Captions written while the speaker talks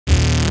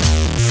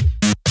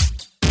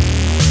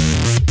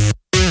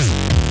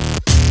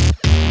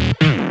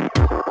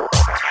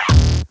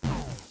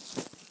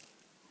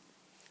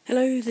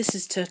this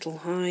is Turtle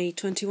High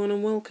 21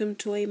 and welcome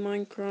to a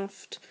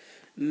Minecraft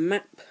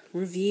map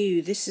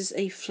review. This is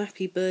a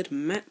Flappy Bird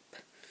map.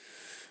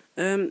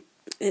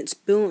 It's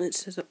built, it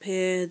says up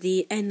here,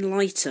 the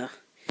N-Lighter.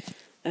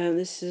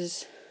 I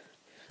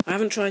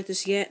haven't tried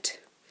this yet.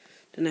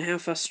 Don't know how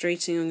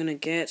frustrating I'm going to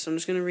get, so I'm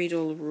just going to read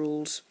all the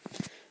rules.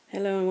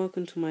 Hello and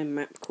welcome to my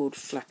map called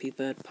Flappy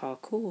Bird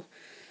Parkour.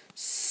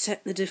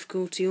 Set the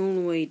difficulty all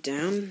the way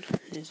down.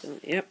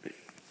 Yep.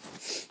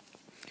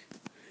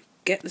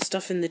 Get the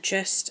stuff in the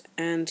chest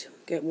and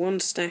get 1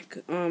 stack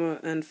of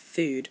armour and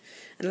food.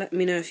 And let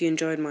me know if you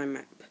enjoyed my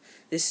map.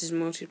 This is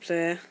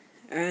multiplayer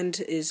and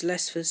is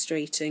less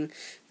frustrating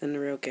than the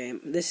real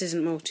game. This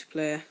isn't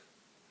multiplayer.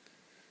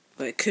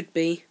 Well, it could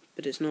be,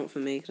 but it's not for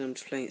me because I'm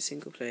just playing it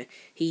single player.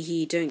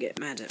 Hee, don't get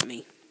mad at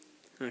me.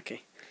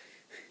 Okay.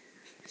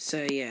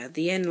 So yeah,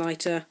 the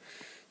N-Lighter,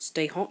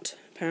 stay hot,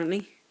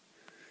 apparently.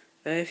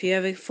 If you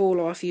ever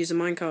fall off, use a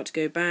minecart to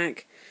go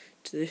back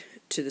to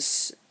the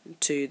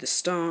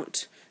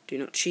start. Do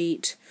not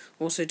cheat.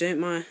 Also, don't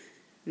mind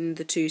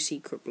the 2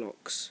 secret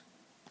blocks.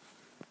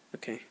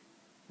 Okay,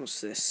 what's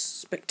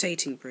this?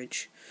 Spectating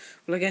bridge.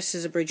 Well, I guess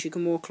there's a bridge you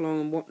can walk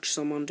along and watch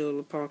someone do all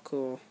the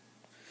parkour.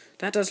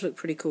 That does look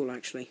pretty cool,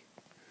 actually.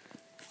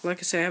 Like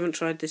I say, I haven't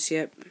tried this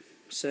yet,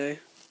 so I'm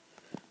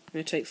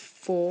going to take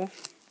 4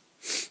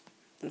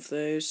 of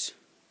those.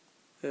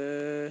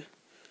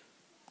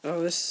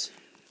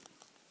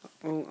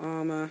 All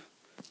armour.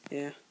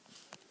 Yeah.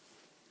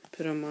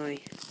 Put on my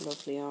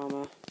lovely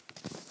armour.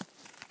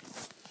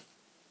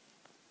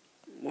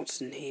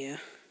 What's in here?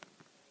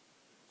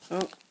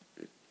 Oh.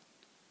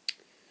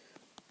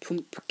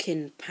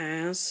 Pumpkin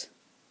pies.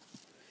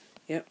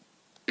 Yep.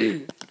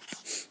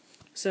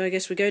 So I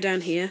guess we go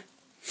down here.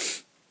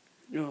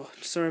 Oh,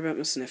 sorry about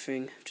my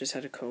sniffing. I've just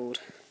had a cold.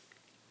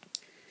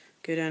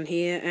 Go down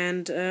here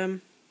and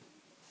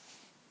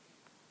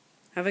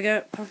have a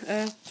go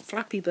at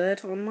Flappy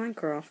Bird on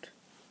Minecraft.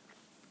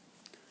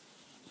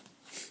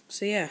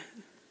 So yeah.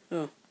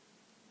 Oh.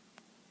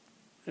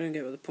 I don't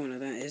get what the point of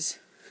that is.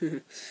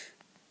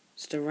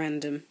 Just a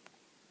random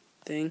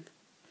thing.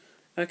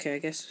 Okay, I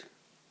guess.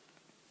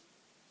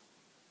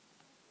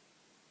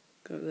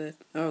 Go up there.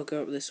 Oh,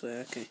 go up this way,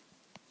 okay.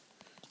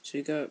 So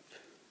you go up.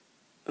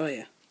 Oh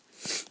yeah.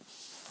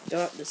 Go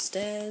up the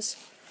stairs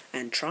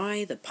and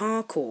try the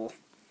parkour.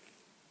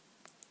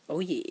 Oh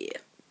yeah.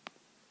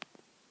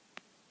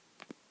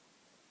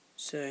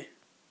 So.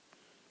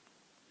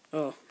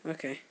 Oh,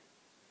 okay.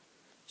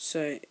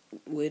 So,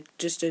 we're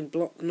just doing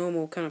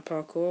normal kind of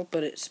parkour,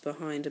 but it's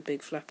behind a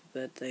big Flappy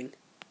Bird thing.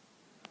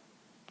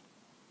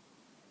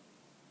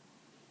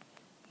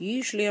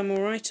 Usually I'm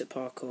alright at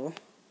parkour.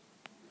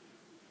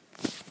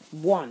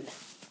 1.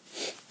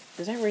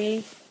 Is that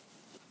really?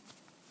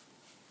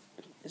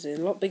 Is it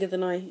a lot bigger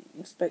than I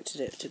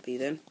expected it to be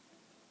then?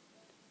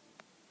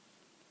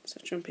 Is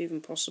that jump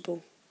even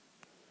possible?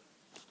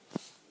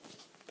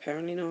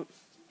 Apparently not.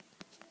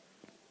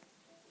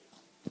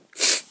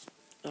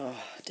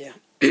 Oh dear.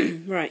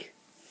 Right.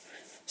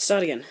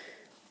 Start again.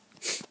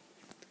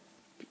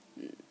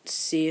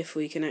 See if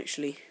we can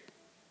actually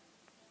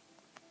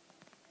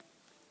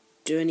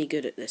do any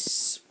good at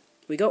this.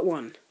 We got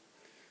 1.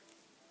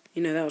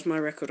 You know, that was my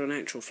record on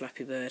actual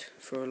Flappy Bird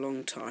for a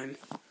long time.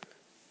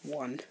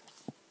 1.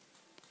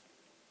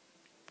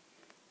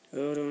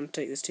 Oh, I don't want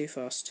to take this too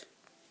fast.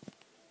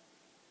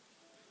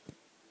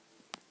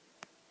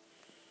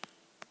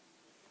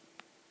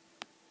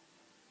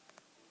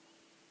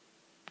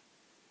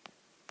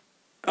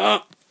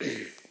 Ah!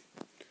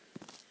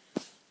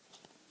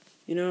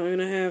 You know, I'm going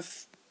to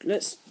have,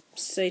 let's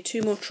say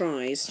 2 more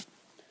tries,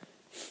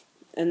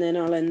 and then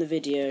I'll end the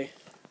video,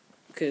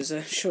 because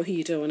I'm sure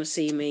you don't want to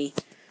see me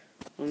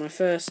on my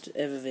first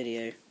ever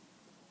video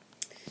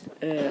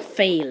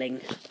failing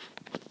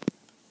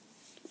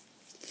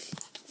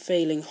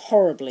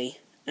horribly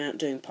at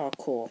doing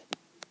parkour,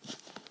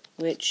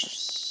 which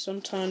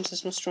sometimes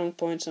is my strong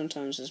point,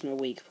 sometimes is my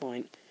weak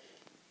point.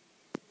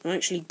 I'm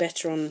actually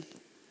better on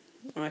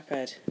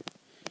iPad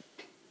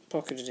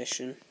Pocket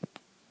Edition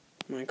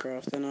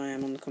Minecraft than I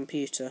am on the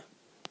computer.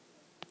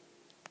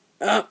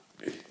 Ah!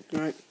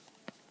 Right.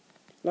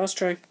 Last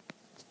try.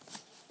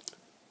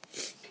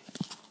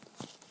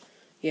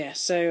 Yeah,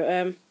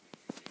 so,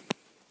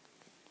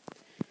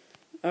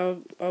 I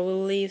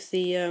will leave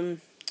the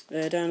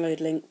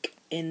download link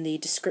in the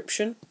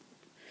description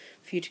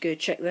for you to go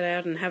check that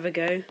out and have a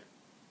go.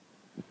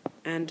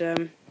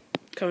 And,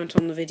 comment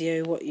on the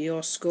video what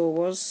your score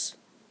was.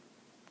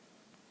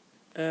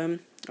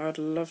 I'd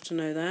love to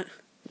know that.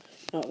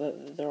 Not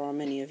that there are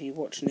many of you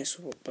watching this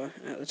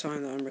at the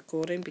time that I'm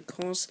recording,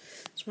 because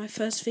it's my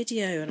first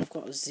video and I've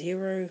got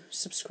 0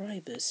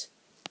 subscribers.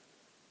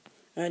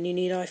 And you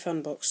need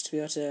iFunbox to be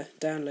able to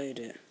download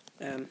it.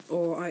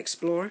 Or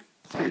iExplorer.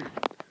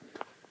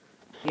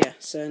 Yeah,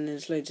 so and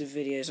there's loads of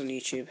videos on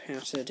YouTube how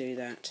to do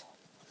that.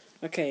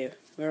 Okay,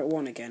 we're at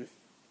 1 again.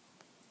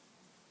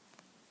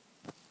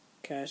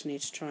 Okay, I just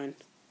need to try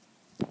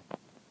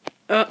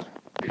and...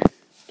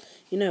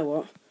 You know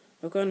what?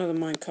 I've got another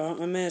minecart,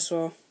 I may as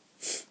well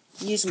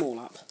use them all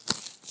up.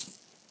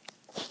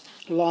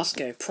 Last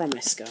go,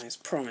 promise, guys,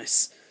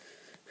 promise.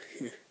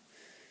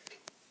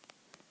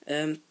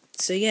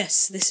 So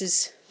yes, this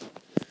is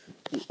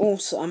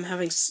also I'm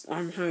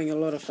having a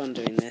lot of fun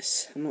doing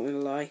this. I'm not gonna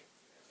lie.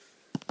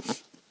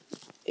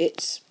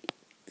 It's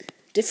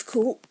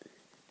difficult.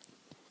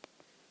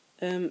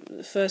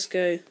 The first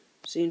go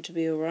seemed to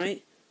be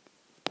alright.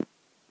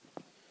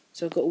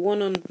 So I've got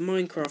one on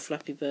Minecraft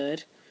Flappy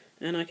Bird,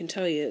 and I can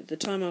tell you, at the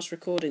time I was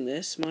recording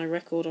this, my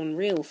record on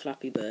real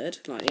Flappy Bird,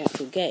 like the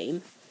actual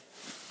game,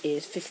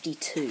 is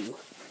 52.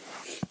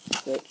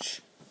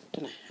 Which, I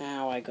don't know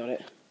how I got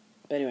it.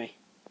 But anyway,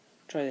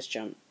 try this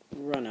jump.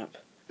 Run up.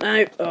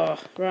 No! Oh,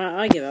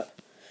 right, I give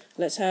up.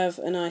 Let's have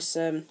a nice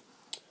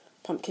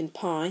pumpkin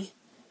pie.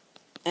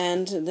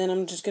 And then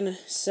I'm just going to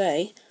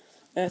say,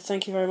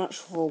 thank you very much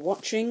for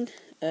watching.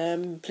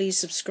 Please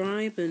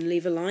subscribe and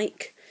leave a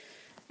like.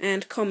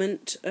 And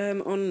comment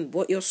on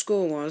what your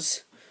score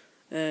was.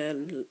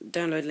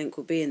 Download link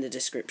will be in the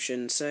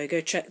description. So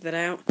go check that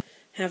out.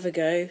 Have a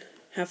go.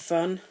 Have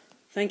fun.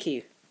 Thank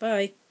you.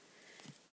 Bye.